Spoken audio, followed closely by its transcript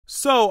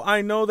So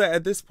I know that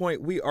at this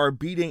point we are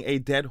beating a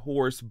dead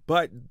horse,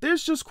 but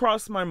this just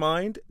crossed my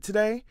mind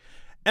today.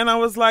 And I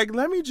was like,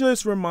 let me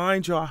just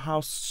remind y'all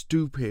how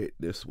stupid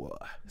this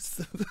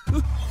was.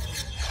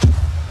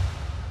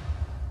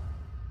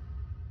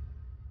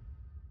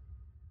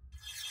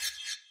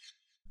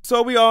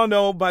 So we all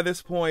know by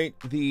this point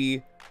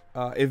the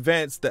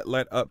events that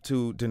led up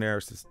to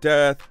Daenerys'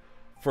 death.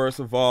 First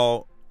of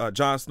all,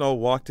 Jon Snow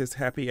walked his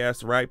happy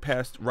ass right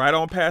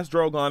on past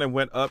Drogon and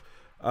went up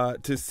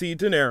to see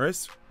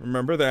Daenerys.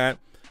 Remember that.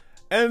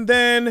 And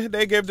then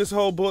they gave this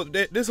whole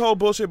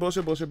bullshit,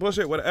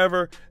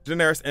 whatever.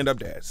 Daenerys end up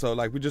dead. So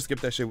like we just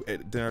skipped that shit.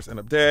 Daenerys end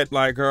up dead.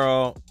 Like,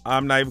 girl,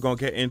 I'm not even gonna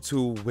get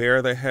into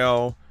where the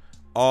hell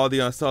all the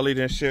Unsullied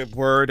and shit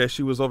were that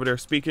she was over there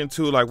speaking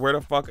to. Like, where the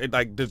fuck,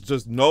 like,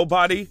 just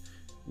nobody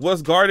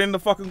was guarding the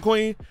fucking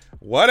queen.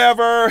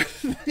 Whatever.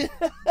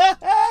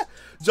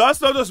 Jon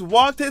Snow just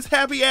walked his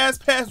happy ass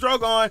past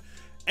Drogon.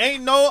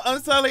 Ain't no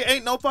Unsullied,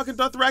 ain't no fucking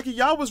Dothraki.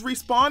 Y'all was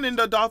respawning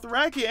the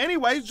Dothraki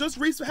anyways. Just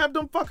have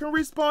them fucking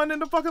respawn in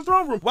the fucking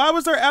throne room. Why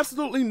was there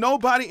absolutely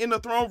nobody in the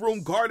throne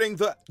room guarding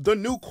the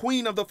new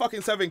queen of the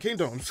fucking Seven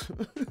Kingdoms?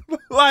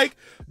 Like,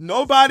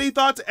 nobody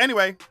thought to,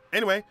 anyway,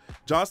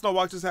 Jon Snow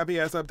walked his happy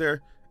ass up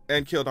there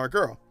and killed our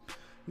girl.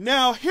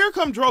 Now, here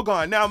come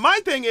Drogon. Now, my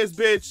thing is,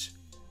 bitch,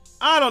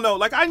 I don't know.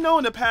 Like, I know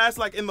in the past,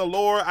 like in the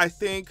lore, I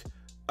think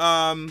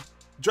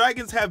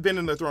dragons have been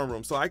in the throne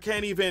room. So I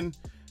can't even,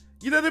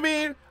 you know what I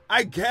mean?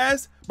 I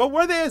guess. But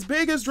were they as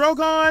big as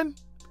Drogon?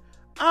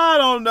 I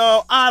don't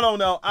know.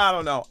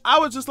 I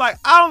was just like,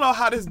 I don't know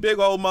how this big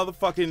old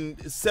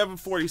motherfucking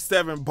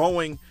 747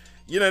 Boeing,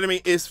 you know what I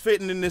mean, is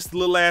fitting in this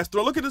little ass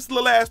throne. Look at this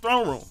little ass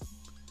throne room.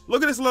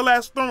 Look at this little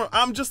ass throne room.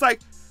 I'm just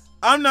like,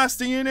 I'm not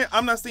seeing it.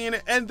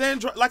 And then,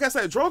 like I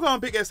said,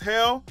 Drogon big as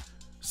hell.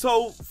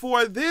 So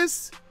for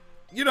this,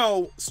 you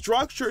know,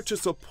 structure to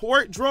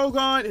support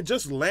Drogon and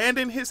just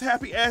landing his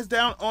happy ass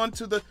down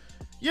onto the,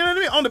 you know what I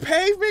mean, on the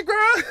pavement,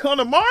 girl, on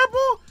the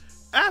marble,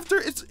 after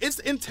its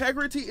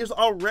integrity is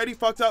already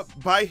fucked up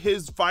by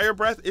his fire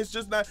breath. It's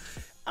just not,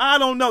 I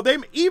don't know. They,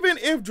 even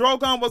if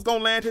Drogon was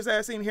gonna land his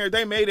ass in here,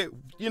 they made it,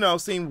 you know,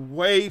 seem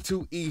way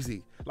too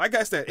easy. Like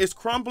I said, it's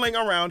crumbling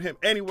around him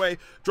anyway.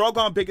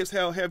 Drogon big as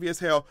hell, heavy as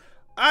hell.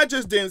 I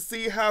just didn't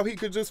see how he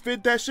could just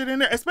fit that shit in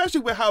there, especially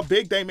with how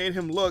big they made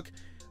him look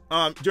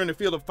during the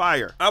Field of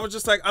Fire. I was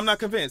just like, I'm not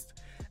convinced.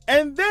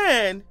 And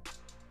then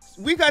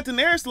we got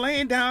Daenerys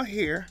laying down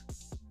here,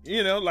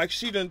 you know, like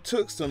she done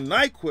took some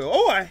NyQuil.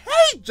 Oh, I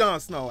hate Jon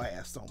Snow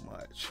ass so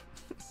much.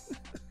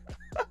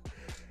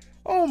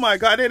 Oh my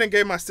God, they done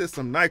gave my sis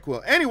some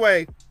NyQuil.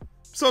 Anyway,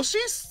 so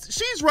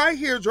she's right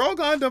here.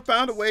 Drogon done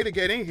found a way to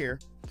get in here.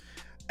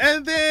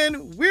 And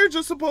then we're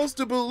just supposed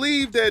to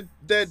believe that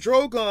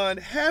Drogon,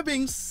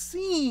 having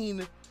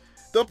seen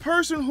the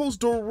person who's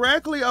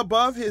directly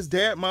above his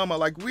dead mama,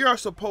 like, we are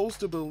supposed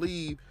to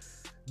believe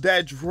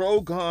that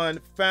Drogon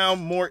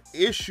found more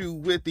issue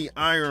with the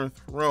Iron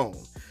Throne.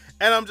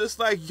 And I'm just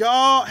like,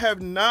 y'all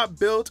have not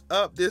built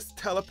up this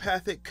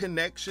telepathic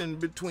connection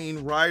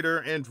between Rider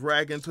and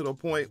Dragon to the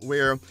point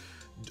where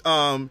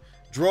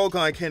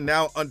Drogon can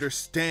now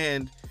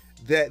understand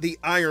that the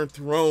Iron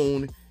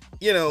Throne,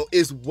 you know,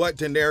 is what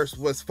Daenerys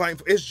was fighting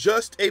for. It's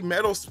just a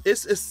metal,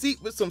 it's a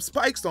seat with some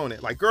spikes on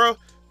it. Like, girl,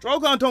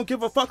 Drogon don't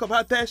give a fuck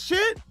about that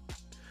shit.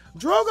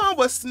 Drogon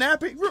was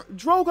snapping.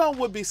 Drogon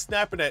would be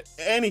snapping at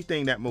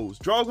anything that moves.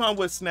 Drogon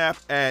would snap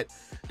at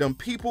them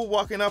people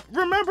walking up.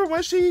 Remember when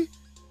was she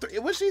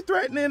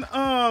threatening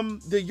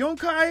the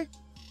Yunkai?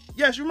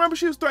 Yes, you remember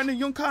she was threatening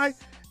Yunkai,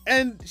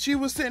 and she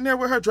was sitting there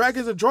with her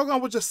dragons, and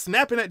Drogon was just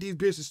snapping at these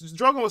bitches.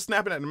 Drogon was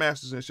snapping at the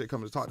masters and shit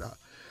coming to talk to her.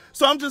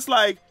 So I'm just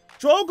like,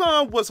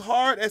 Drogon was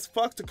hard as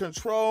fuck to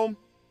control.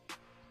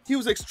 He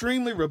was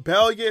extremely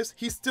rebellious.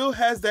 He still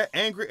has that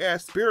angry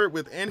ass spirit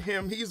within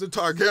him. He's a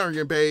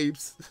Targaryen,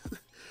 babes.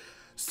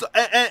 So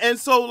and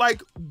so,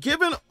 like,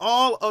 given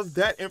all of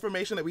that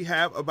information that we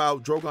have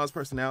about Drogon's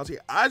personality,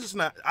 I just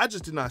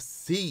did not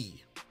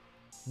see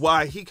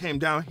why he came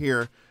down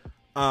here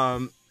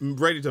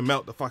ready to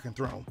melt the fucking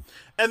throne.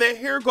 And then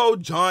here go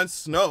Jon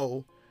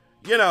Snow,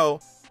 you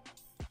know,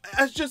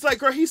 it's just like,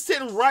 girl, he's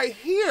sitting right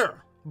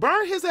here.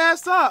 Burn his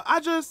ass up.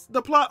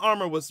 The plot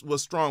armor was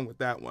strong with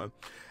that one.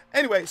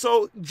 Anyway,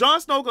 so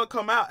Jon Snow gonna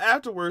come out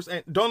afterwards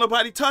and don't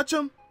nobody touch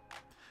him.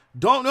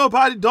 Don't no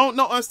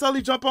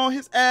Unsullied jump on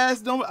his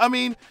ass.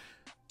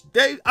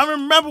 I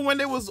remember when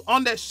they was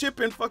on that ship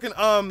and fucking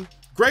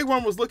Grey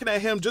Worm was looking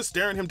at him, just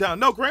staring him down.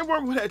 No, Grey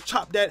Worm would have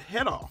chopped that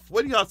head off.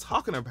 What are y'all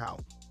talking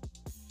about?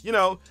 You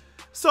know,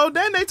 so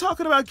then they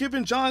talking about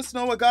giving Jon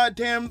Snow a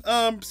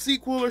goddamn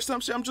sequel or some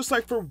shit. I'm just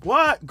like, for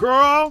what,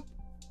 girl?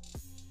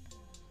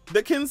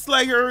 The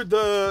Kinslayer,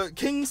 the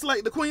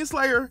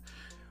Queenslayer,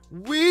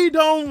 we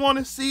don't want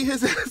to see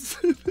his ass.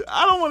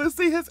 I don't want to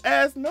see his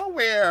ass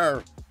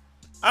nowhere.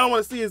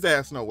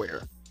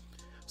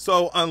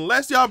 So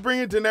unless y'all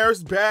bringing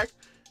Daenerys back,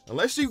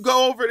 unless you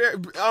go over there,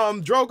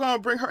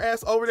 Drogon bring her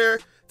ass over there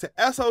to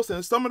Essos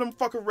and some of them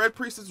fucking red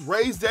priests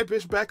raise that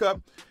bitch back up.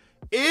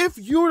 If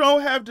you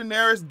don't have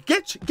Daenerys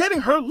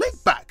getting her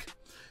link back,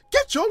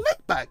 get your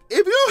lick back.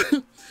 If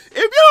you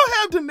don't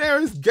have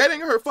Daenerys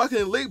getting her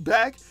fucking lick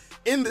back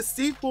in the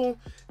sequel,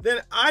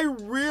 then I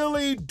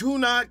really do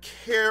not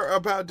care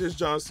about this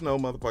Jon Snow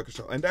motherfucker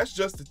show. And that's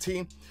just the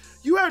team.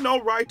 You have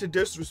no right to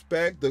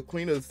disrespect the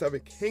Queen of the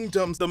Seven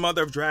Kingdoms, the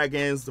Mother of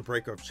Dragons, the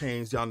Breaker of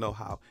Chains. Y'all know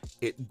how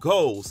it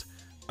goes.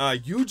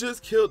 You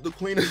just killed the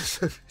Queen of the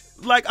Seven.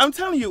 Like, I'm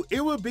telling you,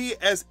 it would be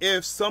as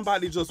if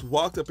somebody just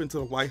walked up into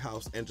the White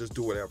House and just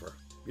do whatever.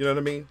 You know what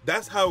I mean?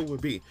 That's how it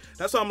would be.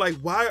 That's why I'm like,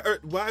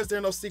 why is there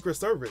no Secret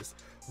Service?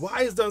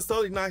 Why is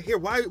Dunsully not here?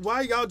 Why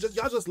y'all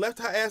just left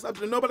her ass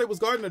up? Nobody was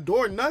guarding the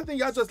door, nothing.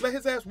 Y'all just let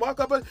his ass walk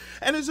up,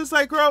 and it's just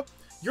like, girl,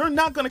 you're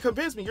not gonna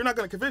convince me. You're not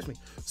gonna convince me.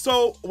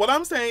 So what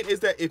I'm saying is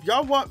that if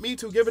y'all want me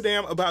to give a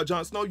damn about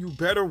Jon Snow, you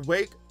better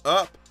wake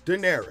up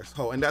Daenerys,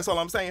 ho. And that's all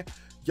I'm saying.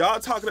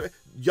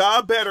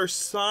 Y'all better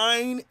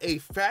sign a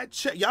fat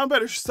check. Y'all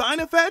better sign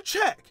a fat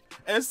check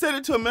and send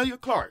it to Emilia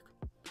Clarke.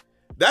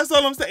 That's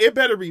all I'm saying. It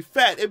better be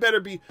fat. It better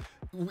be,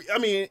 I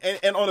mean,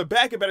 and on the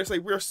back, it better say,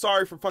 we're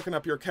sorry for fucking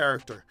up your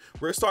character.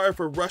 We're sorry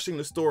for rushing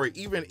the story,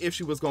 even if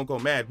she was going to go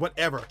mad,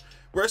 whatever.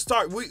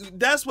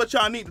 That's what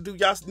y'all need to do.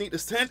 Y'all need to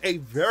send a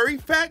very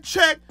fat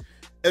check,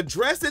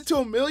 address it to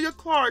Emilia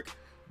Clarke,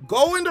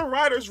 go in the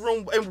writer's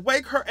room and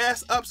wake her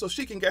ass up so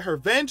she can get her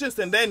vengeance,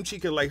 and then she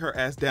can lay her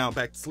ass down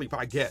back to sleep,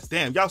 I guess.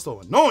 Damn, y'all so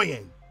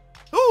annoying.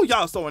 Ooh,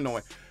 y'all so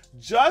annoying.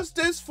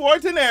 Justice for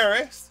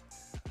Daenerys.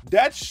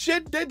 That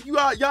shit that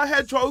y'all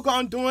had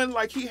Drogon doing,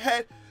 like he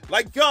had,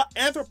 like y'all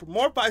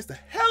anthropomorphized the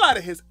hell out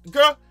of his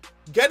girl.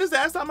 Get his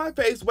ass out my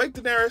face. Wake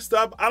Daenerys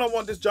up. I don't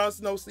want this Jon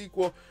Snow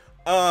sequel,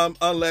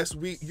 unless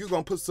you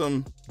gonna put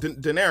some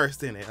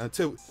Daenerys in it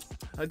until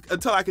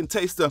I can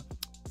taste the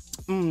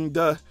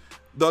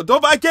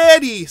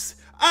Dovageris,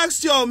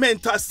 Accio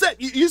Menta set.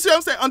 You see what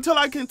I'm saying? Until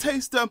I can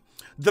taste the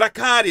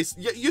Dracarys.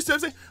 You see what I'm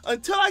saying?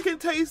 Until I can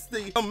taste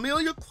the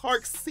Emilia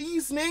Clarke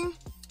seasoning.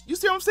 You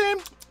see what I'm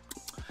saying?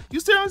 You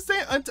see what I'm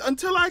saying?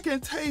 Until I can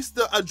taste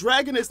a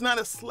dragon is not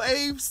a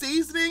slave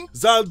seasoning.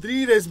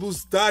 Zaldrires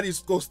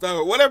Bustaris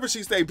Costado, whatever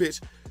she say,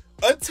 bitch.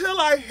 Until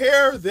I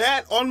hear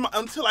that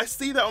until I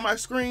see that on my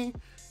screen,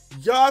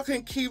 y'all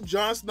can keep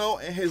Jon Snow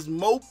and his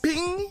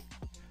moping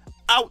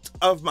out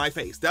of my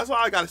face. That's all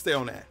I gotta say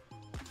on that.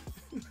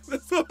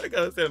 That's all I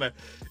gotta say on that.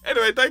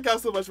 Anyway, thank y'all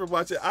so much for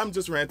watching. I'm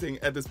just ranting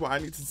at this point. I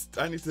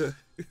need to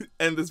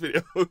end this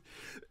video.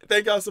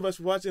 Thank y'all so much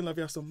for watching. Love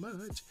y'all so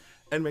much.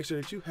 And make sure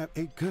that you have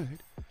a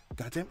good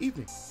goddamn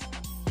evening.